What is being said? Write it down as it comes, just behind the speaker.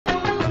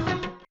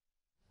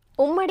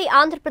ఉమ్మడి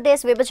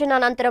ఆంధ్రప్రదేశ్ విభజన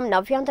అనంతరం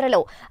నవ్యాంధ్రలో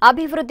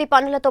అభివృద్ధి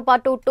పనులతో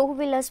పాటు టూ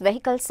వీలర్స్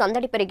వెహికల్స్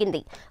సందడి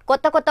పెరిగింది.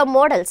 కొత్త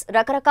మోడల్స్,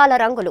 రకరకాల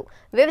రంగులు,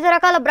 వివిధ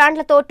రకాల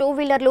బ్రాండ్లతో టూ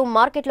వీలర్లు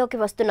మార్కెట్లోకి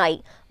వస్తున్నాయి.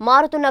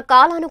 మారుతున్న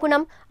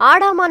కాలానుగుణం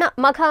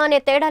మగ అనే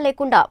తేడా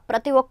లేకుండా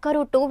ప్రతి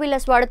ఒక్కరూ టూ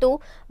వీలర్స్ వాడుతూ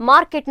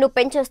మార్కెట్ను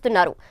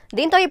పెంచేస్తున్నారు.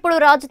 దీంతో ఇప్పుడు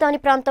రాజధాని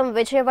ప్రాంతం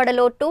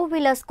విజయవాడలో టూ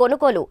వీలర్స్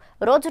కొనుగోలు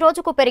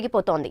రోజురోజుకు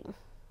పెరిగిపోతోంది.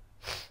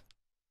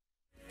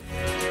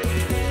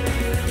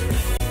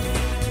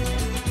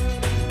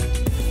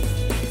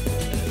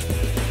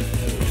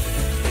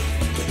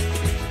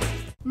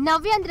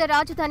 నవ్యాంధ్ర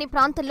రాజధాని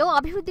ప్రాంతంలో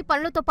అభివృద్ధి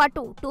పనులతో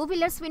పాటు టూ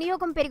వీలర్స్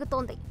వినియోగం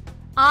పెరుగుతోంది.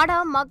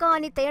 మగ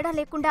అని తేడా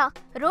లేకుండా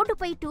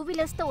రోడ్డుపై టూ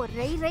వీలర్స్ తో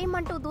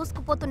రైమంటూ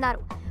దూసుకుపోతున్నారు.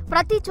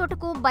 ప్రతి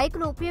చోటుకు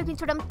బైక్ను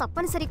ఉపయోగించడం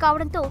తప్పనిసరి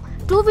కావడంతో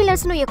టూ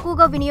వీలర్స్ ను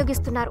ఎక్కువగా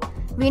వినియోగిస్తున్నారు.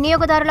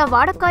 వినియోగదారుల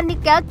వాడకాన్ని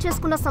క్యాచ్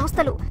చేసుకున్న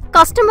సంస్థలు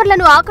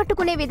కస్టమర్లను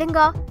ఆకట్టుకునే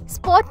విధంగా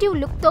స్పోర్టివ్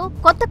లుక్ తో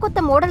కొత్త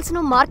మోడల్స్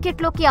ను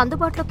మార్కెట్లోకి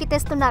అందుబాటులోకి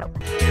తెస్తున్నారు.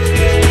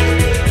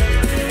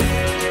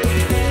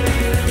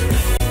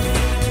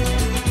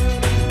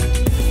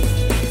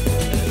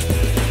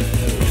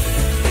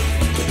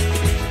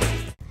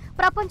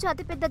 ప్రపంచ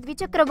అతిపెద్ద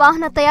ద్విచక్ర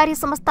వాహన తయారీ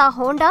సంస్థ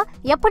హోండా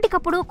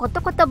ఎప్పటికప్పుడు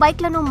కొత్త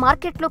బైక్లను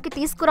మార్కెట్లోకి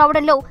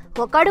తీసుకురావడంలో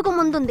ఒక అడుగు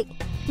ముందుంది.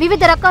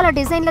 వివిధ రకాల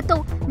డిజైన్లతో,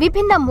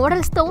 విభిన్న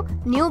మోడల్స్తో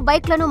న్యూ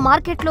బైక్లను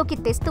మార్కెట్లోకి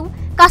తెస్తూ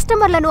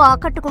కస్టమర్లను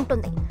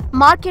ఆకట్టుకుంటుంది.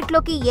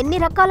 మార్కెట్లోకి ఎన్ని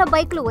రకాల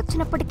బైక్లు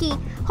వచ్చినప్పటికీ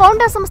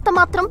హోండా సంస్థ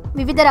మాత్రం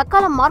వివిధ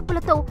రకాల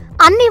మార్పులతో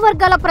అన్ని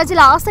వర్గాల ప్రజల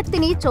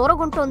ఆసక్తిని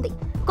చూరగొంటోంది.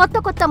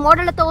 కొత్త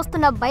మోడళ్లతో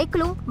వస్తున్న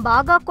బైకులు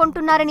బాగా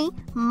కొంటున్నారని,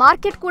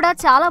 మార్కెట్ కూడా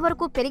చాలా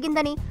వరకు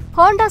పెరిగిందని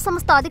హోండా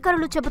సంస్థ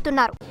అధికారులు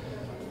చెబుతున్నారు.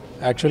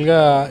 యాక్చువల్గా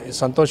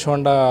సంతోష్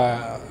హోండా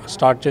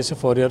స్టార్ట్ చేసి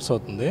 4 years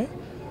అవుతుంది.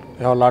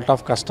 We have lot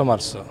of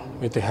customers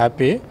with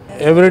happy.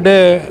 Everyday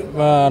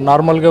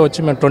నార్మల్గా వచ్చి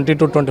మేము 20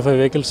 to 25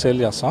 వెహికల్స్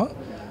సేల్ చేస్తాం.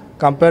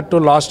 కంపేర్ టు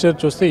లాస్ట్ ఇయర్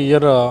చూస్తే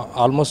ఇయర్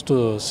ఆల్మోస్ట్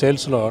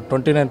సేల్స్లో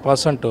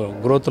 29%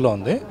 గ్రోత్లో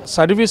ఉంది.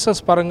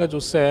 సర్వీసెస్ పరంగా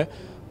చూస్తే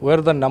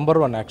wear the number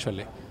 1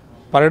 actually.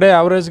 Per day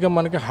యావరేజ్గా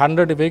మనకి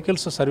 100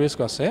 వెహికల్స్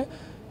సర్వీస్కి వస్తాయి.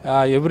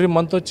 ఎవ్రీ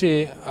మంత్ వచ్చి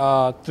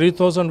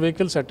 3000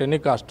 vehicles at any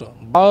cost.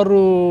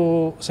 Bar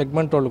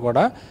segment వాళ్ళు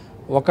కూడా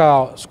ఒక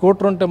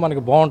స్కూటర్ ఉంటే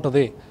మనకి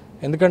బాగుంటుంది,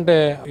 ఎందుకంటే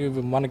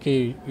మనకి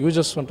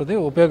యూజెస్ ఉంటుంది,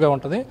 ఉపయోగం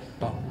ఉంటుంది.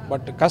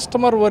 బట్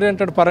కస్టమర్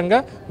ఓరియంటెడ్ పరంగా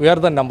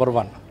వీఆర్ ద నెంబర్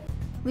 1.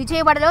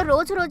 విజయవాడలో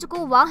రోజుకు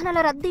వాహనాల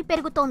రద్దీ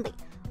పెరుగుతోంది.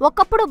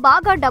 ఒకప్పుడు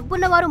బాగా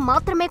డబ్బున్నవారు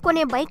మాత్రమే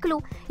కొనే బైకులు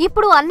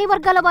ఇప్పుడు అన్ని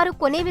వర్గాల వారు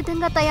కొనే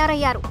విధంగా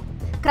తయారయ్యారు.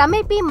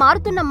 క్రమేపీ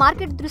మారుతున్న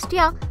మార్కెట్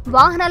దృష్ట్యా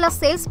వాహనాల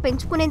సేల్స్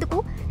పెంచుకునేందుకు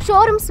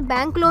షోరూమ్స్,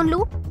 బ్యాంక్ లోన్లు,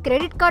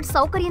 క్రెడిట్ కార్డ్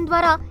సౌకర్యం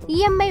ద్వారా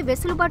ఈఎంఐ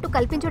వెసులుబాటు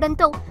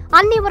కల్పించడంతో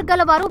అన్ని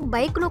వర్గాల వారు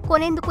బైక్ను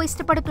కొనేందుకు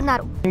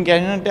ఇష్టపడుతున్నారు.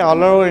 ఇంకేంటంటే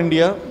ఆల్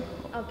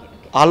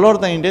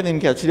ఓవర్ ద ఇండియా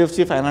దీనికి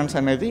హెచ్డిఎఫ్సి ఫైనాన్స్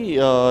అనేది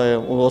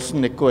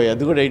వస్తుంది ఎక్కువ.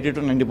 అది కూడా 80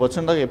 to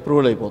 90% దాకా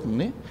అప్రూవల్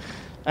అయిపోతుంది.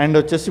 అండ్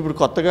వచ్చేసి ఇప్పుడు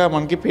కొత్తగా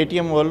మనకి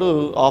పేటీఎం వాళ్ళు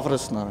ఆఫర్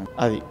ఇస్తున్నారు.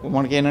 అది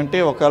మనకి ఏంటంటే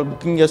ఒకవేళ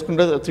బుకింగ్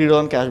చేసుకుంటే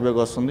 3,000 క్యాష్ బ్యాక్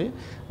వస్తుంది.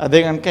 అదే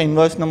కనుక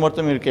ఇన్వాయిస్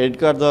నెంబర్తో మీరు క్రెడిట్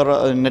కార్డ్ ద్వారా,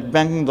 నెట్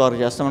బ్యాంకింగ్ ద్వారా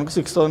చేస్తే మనకి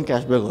 6,000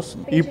 క్యాష్ బ్యాక్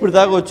వస్తుంది. ఇప్పుడు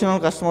దాకా వచ్చిన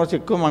కస్టమర్స్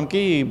ఎక్కువ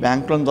మనకి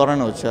బ్యాంక్ లోన్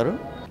ద్వారానే వచ్చారు.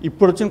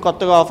 ఇప్పుడు వచ్చిన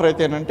కొత్తగా ఆఫర్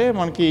అయితే ఏంటంటే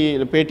మనకి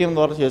పేటీఎం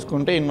ద్వారా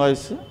చేసుకుంటే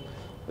ఇన్వాయిస్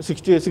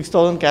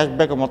 6,000 క్యాష్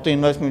బ్యాక్ మొత్తం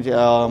ఇన్వాయిస్ మీకు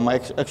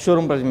ఎక్స్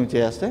షోరూమ్ ప్రైస్ మీకు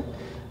చేస్తే,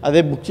 అదే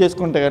బుక్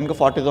చేసుకుంటే కనుక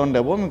 40,000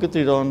 అబోవ్ మీకు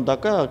 3,000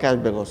 దాకా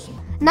క్యాష్ బ్యాక్ వస్తుంది.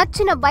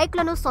 నచ్చిన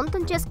బైక్లను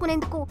సొంతం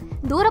చేసుకునేందుకు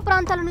దూర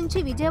ప్రాంతాల నుంచి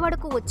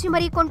విజయవాడకు వచ్చి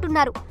మరీ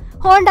కొంటున్నారు.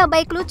 హోండా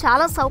బైక్లు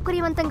చాలా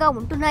సౌకర్యవంతంగా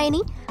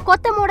ఉంటున్నాయని,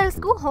 కొత్త మోడల్స్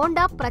కు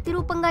హోండా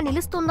ప్రతిరూపంగా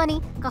నిలుస్తుందని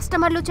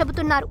కస్టమర్లు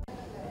చెబుతున్నారు.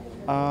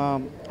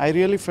 I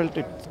really felt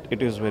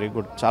it is very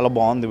good. చాలా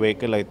బాగుంది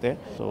వెహికల్ అయితే.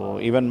 So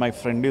even my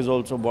friend is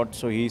also bat,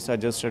 so he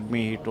suggested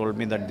me, he told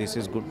me that this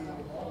is good.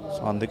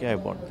 So అందుకే I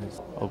bought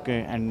this. Okay,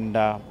 and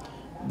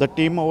the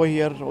team over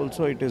here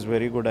also, it is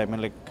very good. I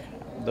mean, like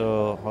the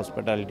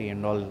hospitality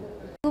and all.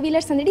 Two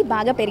wheelers అనేది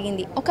బాగా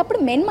పెరిగింది. ఒకప్పుడు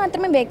men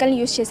మాత్రమే వెహికల్ని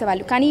use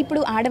చేసేవాళ్ళు, కానీ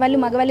ఇప్పుడు ఆడవాళ్ళు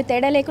మగవాళ్ళు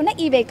తేడా లేకుండా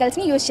ఈ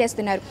వెహికల్స్ని యూజ్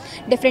చేస్తున్నారు.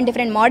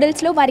 డిఫరెంట్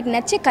మోడల్స్లో వారికి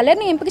నచ్చే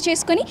కలర్ని ఎంపిక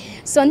చేసుకొని,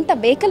 సొంత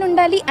వెహికల్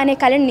ఉండాలి అనే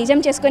కలర్ని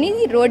నిజం చేసుకొని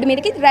రోడ్డు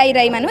మీదకి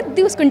రైమను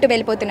దూసుకుంటూ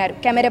వెళ్ళిపోతున్నారు.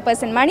 కెమెరా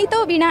పర్సన్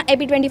మణితో వీణా,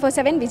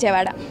 AP24x7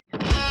 విజయవాడ.